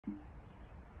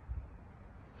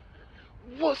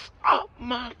What's up,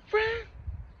 my friend?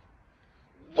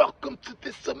 Welcome to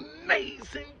this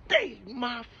amazing day,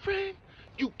 my friend.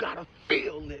 You gotta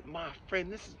feel it, my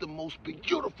friend. This is the most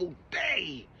beautiful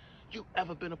day you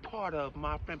ever been a part of,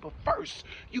 my friend. But first,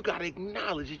 you gotta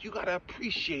acknowledge it, you gotta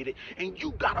appreciate it, and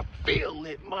you gotta feel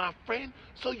it, my friend.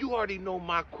 So you already know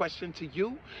my question to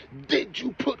you. Did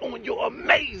you put on your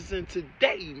amazing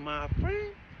today, my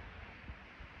friend?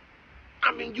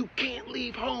 I mean, you can't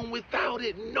leave home without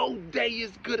it. No day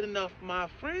is good enough, my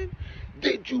friend.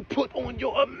 Did you put on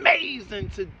your amazing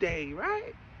today,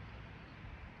 right?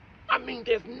 I mean,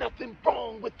 there's nothing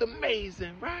wrong with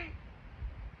amazing, right?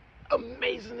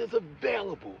 Amazing is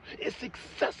available. It's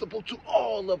accessible to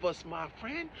all of us, my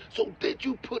friend. So did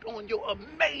you put on your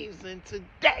amazing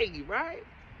today, right?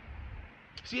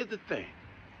 See, here's the thing.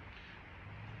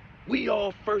 We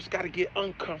all first got to get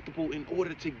uncomfortable in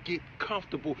order to get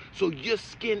comfortable. So your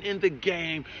skin in the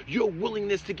game, your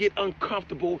willingness to get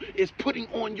uncomfortable is putting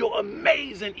on your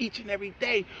amazing each and every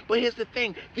day. But here's the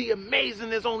thing, the amazing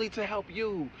is only to help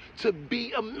you to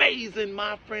be amazing,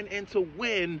 my friend, and to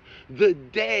win the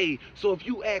day. So if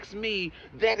you ask me,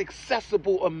 that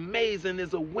accessible amazing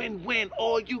is a win-win.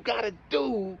 All you got to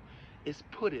do is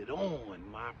put it on,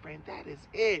 my friend. That is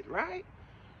it, right?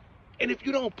 And if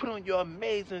you don't put on your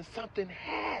amazing, something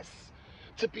has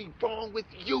to be wrong with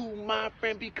you, my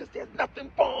friend, because there's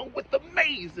nothing wrong with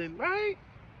amazing, right?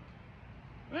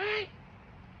 Right?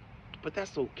 But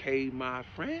that's okay, my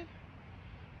friend.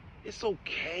 It's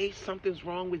okay. Something's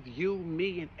wrong with you,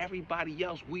 me, and everybody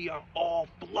else. We are all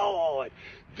flawed.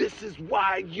 This is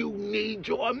why you need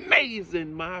your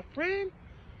amazing, my friend.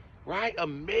 Right?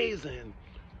 Amazing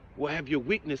will have your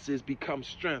weaknesses become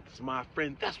strengths, my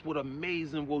friend. That's what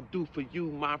amazing will do for you,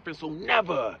 my friend. So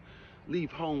never leave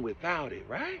home without it,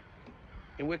 right?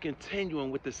 And we're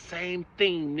continuing with the same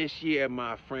theme this year,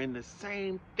 my friend. The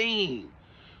same theme.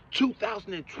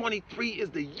 2023 is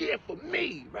the year for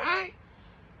me, right?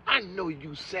 I know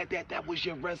you said that. That was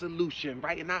your resolution,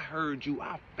 right? And I heard you.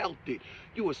 I felt it.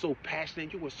 You were so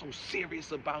passionate. You were so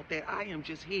serious about that. I am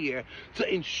just here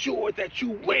to ensure that you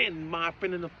win, my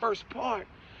friend. In the first part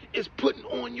is putting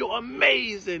on your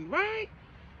amazing, right?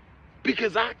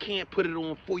 Because I can't put it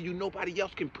on for you. Nobody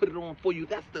else can put it on for you.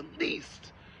 That's the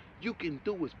least you can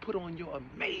do is put on your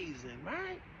amazing,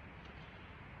 right?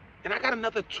 And I got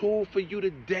another tool for you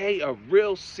today, a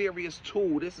real serious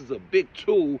tool. This is a big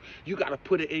tool. You got to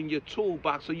put it in your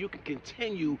toolbox so you can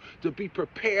continue to be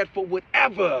prepared for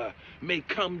whatever may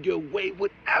come your way,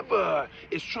 whatever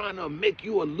is trying to make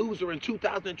you a loser in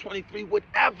 2023,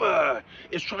 whatever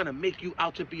is trying to make you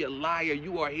out to be a liar.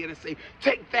 You are here to say,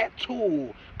 take that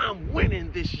tool. I'm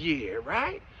winning this year,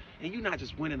 right? And you're not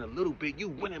just winning a little bit, you're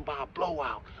winning by a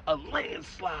blowout, a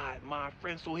landslide, my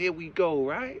friend. So here we go,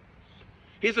 right?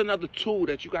 Here's another tool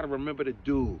that you got to remember to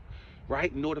do,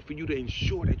 right? In order for you to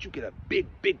ensure that you get a big,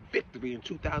 big victory in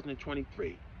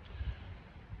 2023.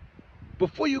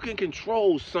 Before you can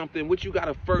control something, what you got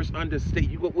to first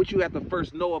understand, what you have to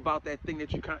first know about that thing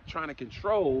that you're trying to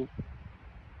control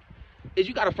is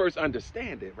you got to first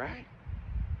understand it, right?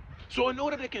 So in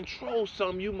order to control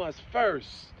something, you must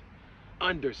first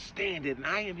understand it. And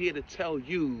I am here to tell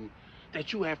you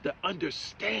that you have to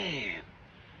understand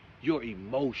your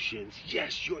emotions.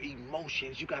 Yes, your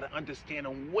emotions. You got to understand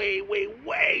them way, way,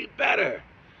 way better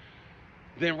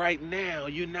than right now.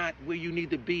 You're not where you need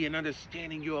to be in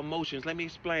understanding your emotions. Let me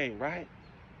explain, right?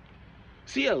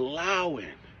 See,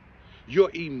 allowing your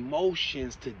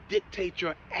emotions to dictate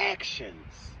your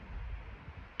actions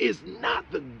is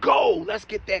not the goal. Let's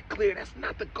get that clear. That's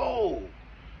not the goal.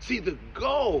 See, the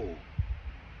goal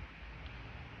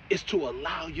is to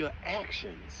allow your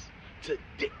actions to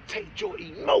dictate your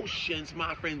emotions,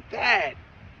 my friend. That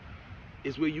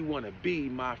is where you want to be,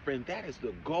 my friend. That is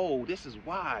the goal. This is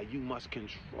why you must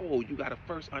control. You got to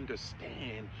first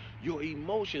understand your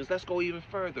emotions. Let's go even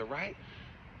further, right?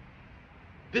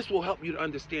 This will help you to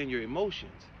understand your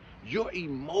emotions. Your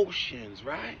emotions,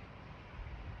 right?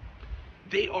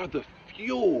 They are the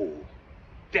fuel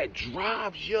that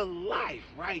drives your life,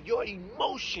 right? Your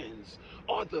emotions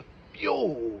are the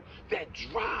fuel that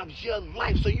drives your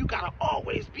life. So you gotta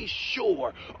always be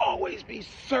sure, always be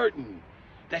certain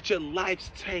that your life's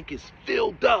tank is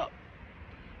filled up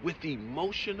with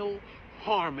emotional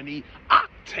harmony,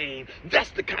 octane.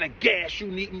 That's the kind of gas you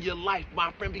need in your life,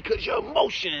 my friend, because your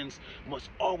emotions must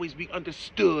always be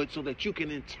understood so that you can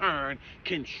in turn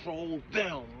control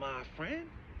them, my friend.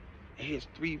 And here's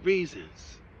 3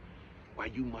 reasons why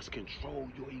you must control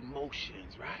your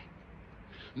emotions, right?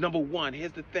 Number 1,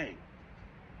 here's the thing.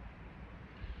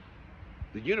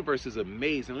 The universe is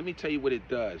amazing. Let me tell you what it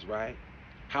does, right?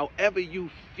 However you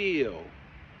feel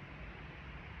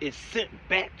is sent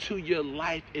back to your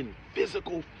life in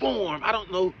physical form. I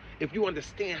don't know if you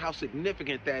understand how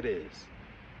significant that is.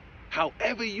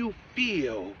 However you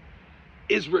feel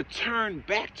is returned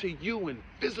back to you in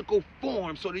physical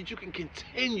form so that you can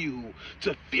continue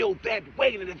to feel that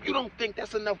way. And if you don't think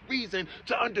that's enough reason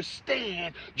to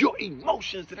understand your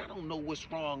emotions, then I don't know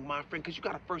what's wrong, my friend, because you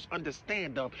got to first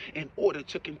understand them in order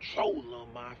to control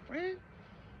them, my friend,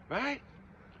 right?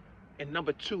 And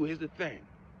number two, here's the thing.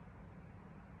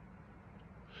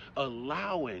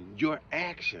 Allowing your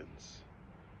actions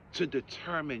to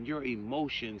determine your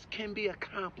emotions can be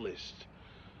accomplished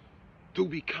through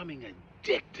becoming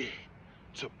addicted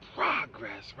to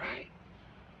progress, right?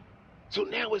 So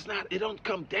now it don't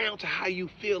come down to how you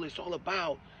feel, it's all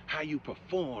about how you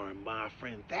perform, my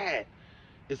friend. That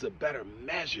is a better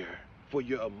measure for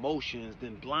your emotions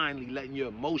than blindly letting your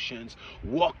emotions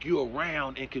walk you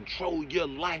around and control your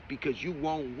life, because you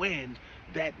won't win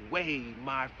that way,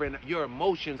 my friend. Your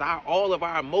emotions, all of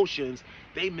our emotions,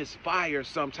 they misfire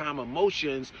sometime.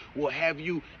 Emotions will have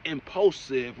you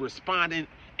impulsive, responding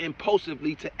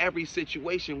impulsively to every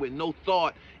situation with no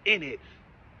thought in it.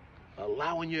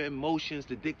 Allowing your emotions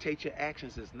to dictate your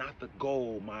actions is not the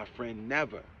goal, my friend.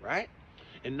 Never, right?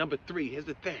 And number three, here's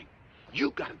the thing.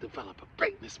 You got to develop a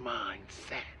greatness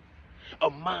mindset. A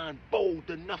mind bold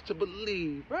enough to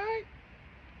believe, right,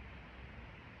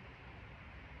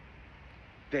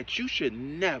 that you should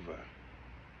never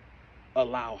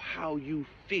allow how you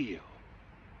feel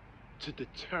to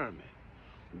determine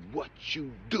what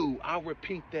you do. I'll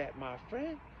repeat that, my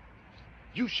friend.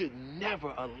 You should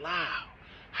never allow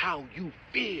how you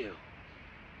feel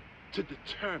to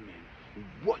determine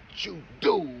what you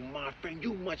do, my friend.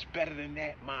 You much better than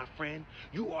that, my friend.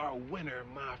 You are a winner,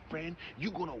 my friend.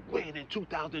 You're gonna win in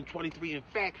 2023. In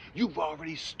fact, you've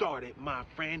already started, my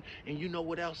friend. And you know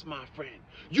what else, my friend?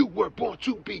 You were born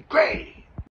to be great.